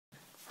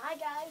Hi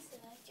guys,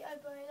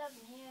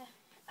 JoeBoy11 here,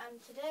 and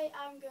today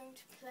I'm going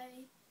to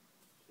play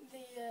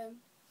the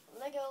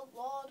Lego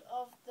Lord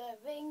of the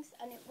Rings,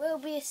 and it will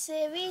be a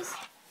series,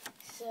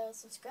 so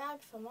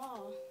subscribe for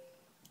more.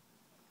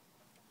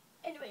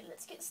 Anyway,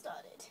 let's get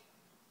started.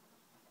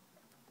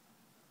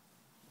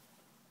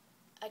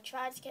 I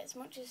tried to get as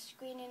much of the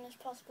screen in as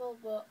possible,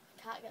 but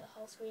I can't get the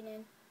whole screen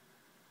in,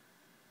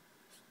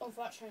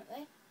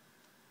 unfortunately.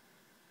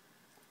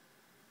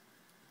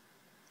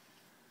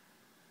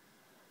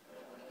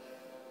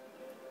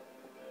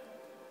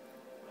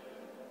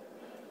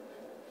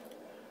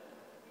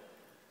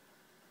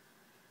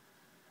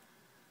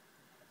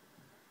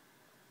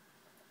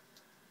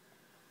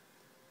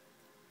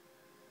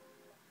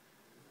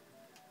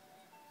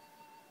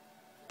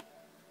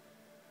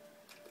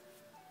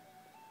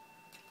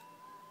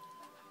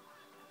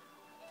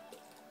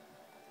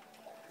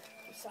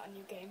 Start a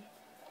new game.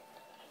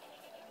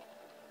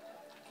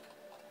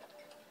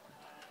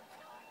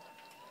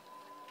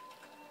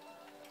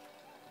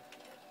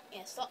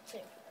 Yeah, stop 2.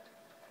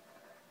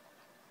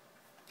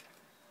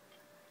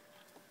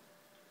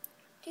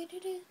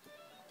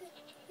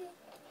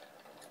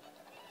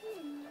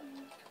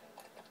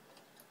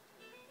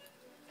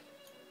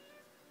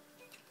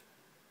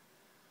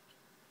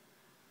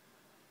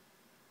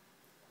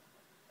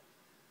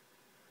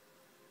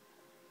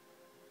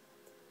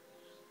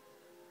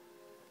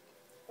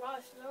 While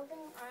it's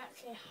loading, I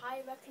actually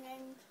highly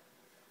recommend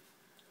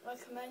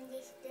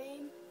this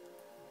game.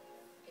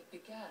 It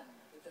began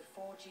with the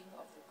forging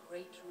of the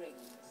great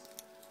rings.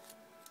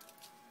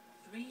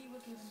 3 were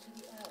given to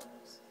the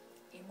elves,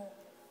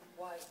 immortal,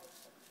 white,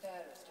 and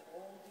fairest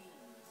of all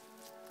beings.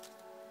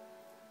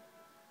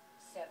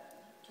 7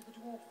 to the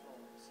dwarf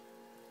lords,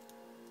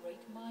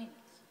 great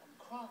miners and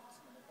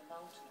craftsmen of the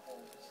mountain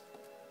halls.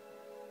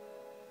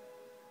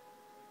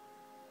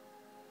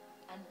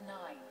 And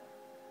 9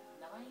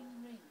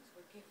 rings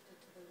were gifted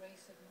to the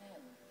race of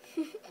men,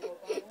 who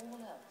above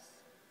all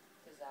else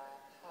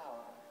desire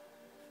power.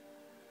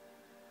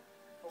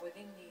 For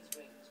within these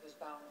rings was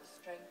bound the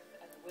strength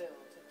and will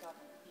to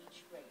govern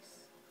each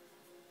race.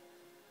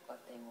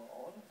 But they were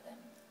all of them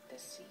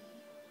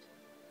deceived,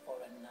 for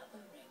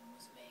another ring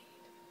was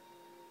made.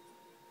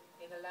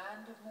 In the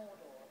land of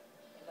Mordor,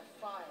 in the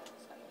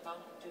fires at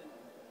Mount Doom,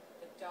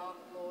 the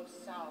Dark Lord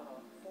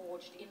Sauron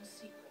forged in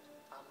secret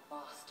a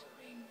master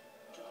ring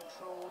to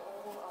control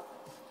all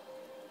others.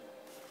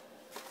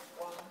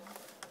 1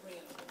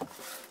 ring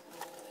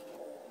ruling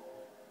all.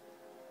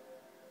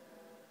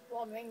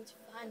 1 ring to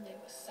find There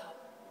him. were some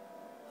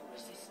who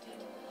resisted.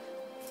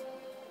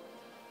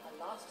 A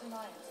last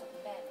alliance of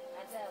men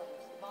and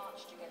elves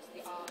marched against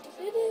the armies of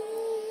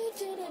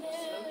Mordor. On the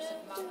slopes of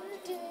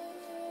Mount Doom,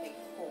 they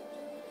fought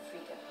for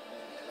freedom.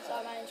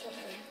 Sorry, I'm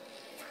interrupting.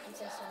 I'm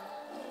so sorry.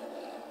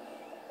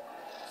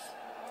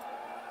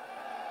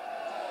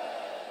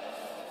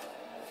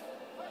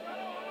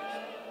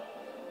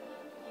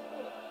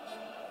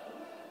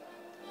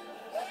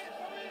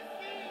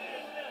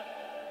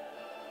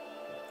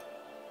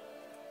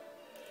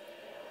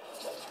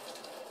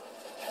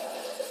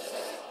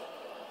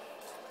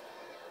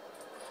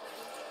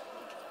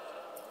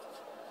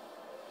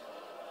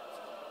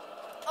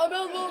 I'm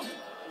Elmo!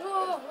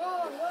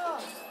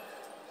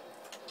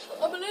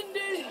 I'm a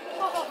Lindy!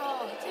 Ha ha ha!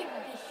 Take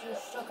this, you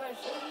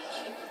suckers!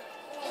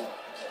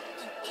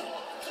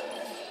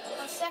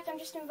 1 sec, I'm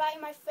just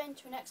inviting my friend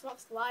to an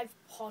Xbox Live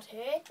pod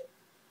here.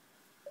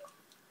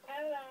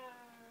 Hello.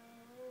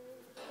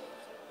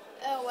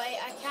 Oh wait,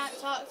 I can't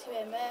talk to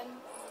him.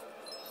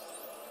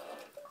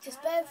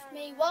 Just bear with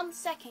me 1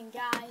 second,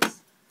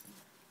 guys.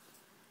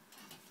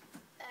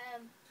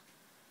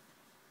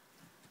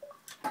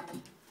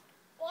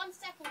 1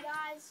 second,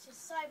 guys.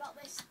 Just sorry about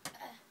this.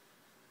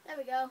 There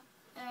we go.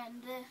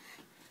 And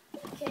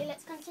okay,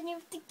 let's continue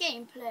with the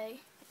gameplay.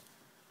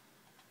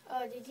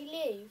 Oh, did he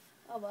leave?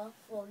 Oh well.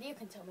 Well, you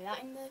can tell me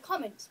that in the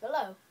comments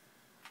below.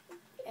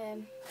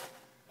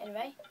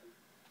 Anyway,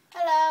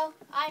 hello.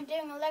 I'm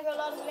doing a Lego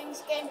Lord of the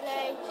Rings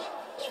gameplay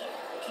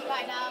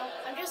right now.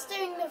 I'm just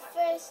doing the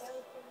first.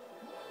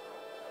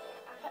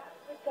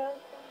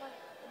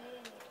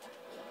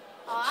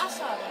 Oh, that's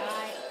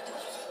alright.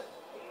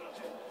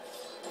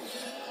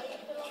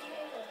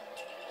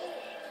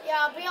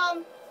 Yeah, I'll be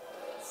on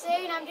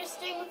soon. I'm just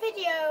doing a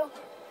video.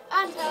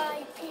 And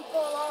hi, people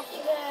of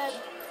the...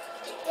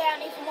 They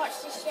don't even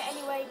watch this shit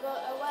anyway,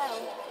 but oh well.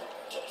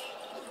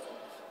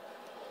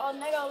 On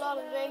Lego Lord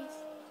of the Rings.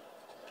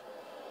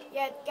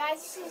 Yeah, guys,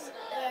 this is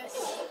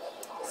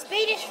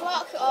Swedish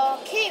Rock or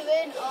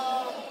Kieran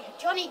or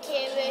Johnny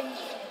Kieran.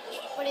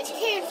 But it's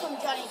Kieran from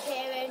Johnny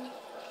Kieran.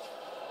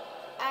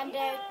 And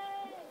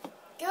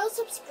go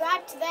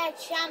subscribe to their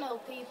channel,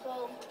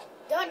 people.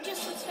 Don't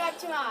just subscribe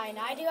to mine.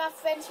 I do have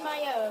friends of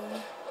my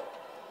own.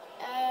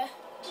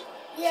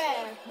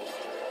 Yeah.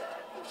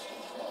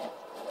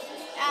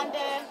 And,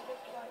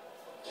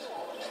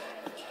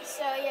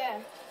 so yeah.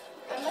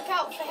 And look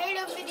out for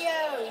Halo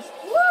videos.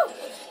 Woo!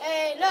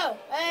 Halo!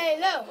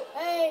 Halo!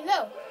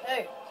 Halo!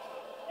 Hey!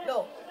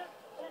 Low.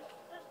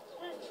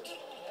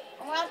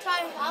 I'm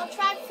I'll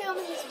try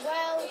filming as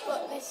well,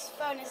 but this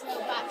phone has no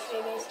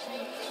battery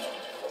basically.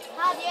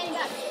 Hardly any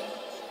battery.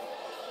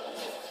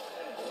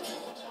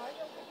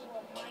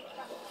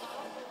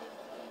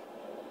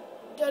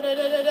 Dun, dun,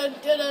 dun, dun,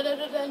 dun, dun,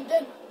 dun, dun,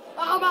 dun.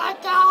 Oh my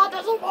god,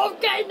 there's a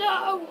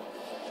volcano!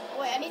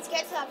 Wait, I need to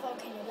get to that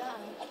volcano, don't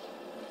I?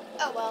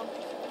 Oh well.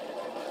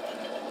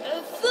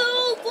 It's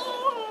still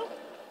there!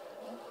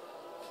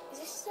 Is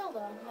this still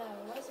there? No,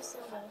 why is it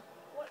still there?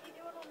 What are you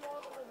doing on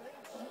Lord of the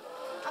Rings?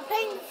 I'm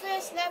playing the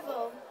first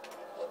level.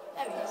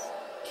 There it is.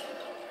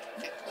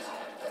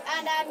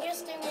 And I'm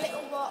just doing a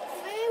little walk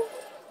through.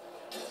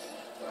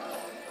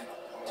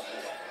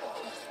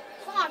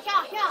 Come on,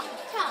 come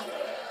on.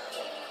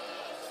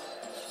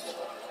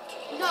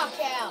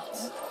 Knockout.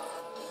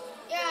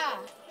 Yeah.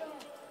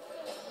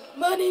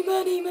 Money,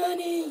 money,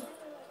 money.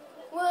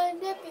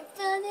 Wouldn't it be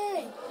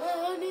funny?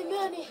 Money,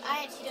 money.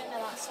 I actually don't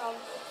know that song.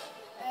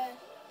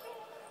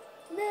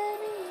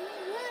 Money,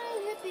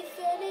 wouldn't it be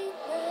funny?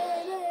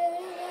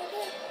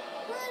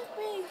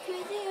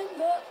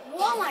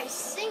 What am I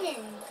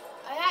singing?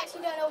 I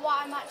actually don't know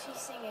what I'm actually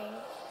singing.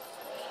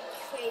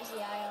 Crazy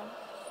I am.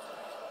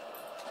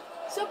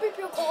 Some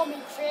people call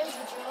me Crazy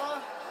Joe.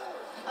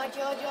 Or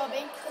Jojo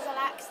Bing because I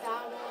like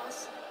Star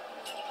Wars.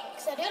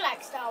 Because I do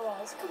like Star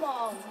Wars. Come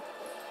on.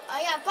 Oh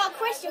yeah, I've got a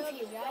question for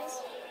you guys.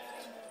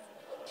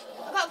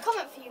 I've got a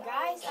comment for you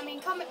guys.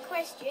 Comment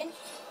question.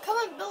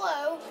 Comment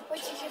below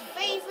which is your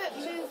favourite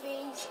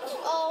movies of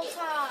all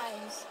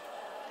times.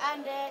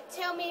 And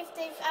tell me if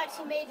they've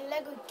actually made a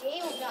Lego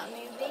game of that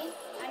movie.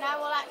 And I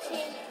will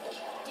actually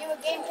do a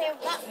gameplay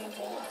of that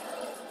movie.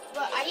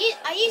 But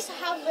I used to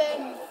have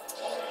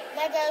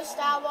Lego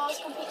Star Wars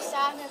Complete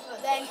Saga,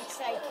 but then it's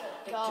like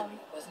gone.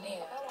 Was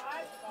near. Oh,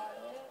 I got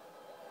it.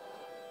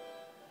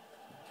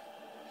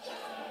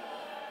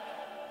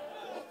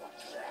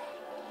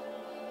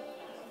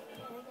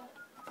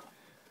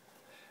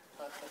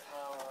 But the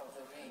power of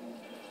the ring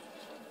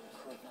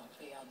could not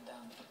be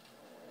undone.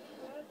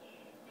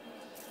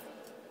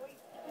 Wait,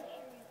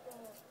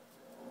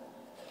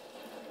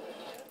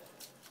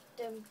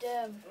 Dum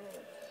dum.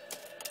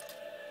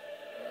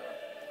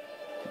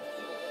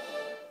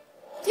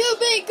 To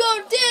be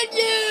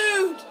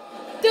continued!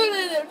 Dun,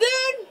 dun, dun,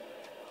 dun.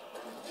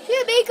 To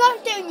be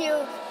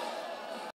continued!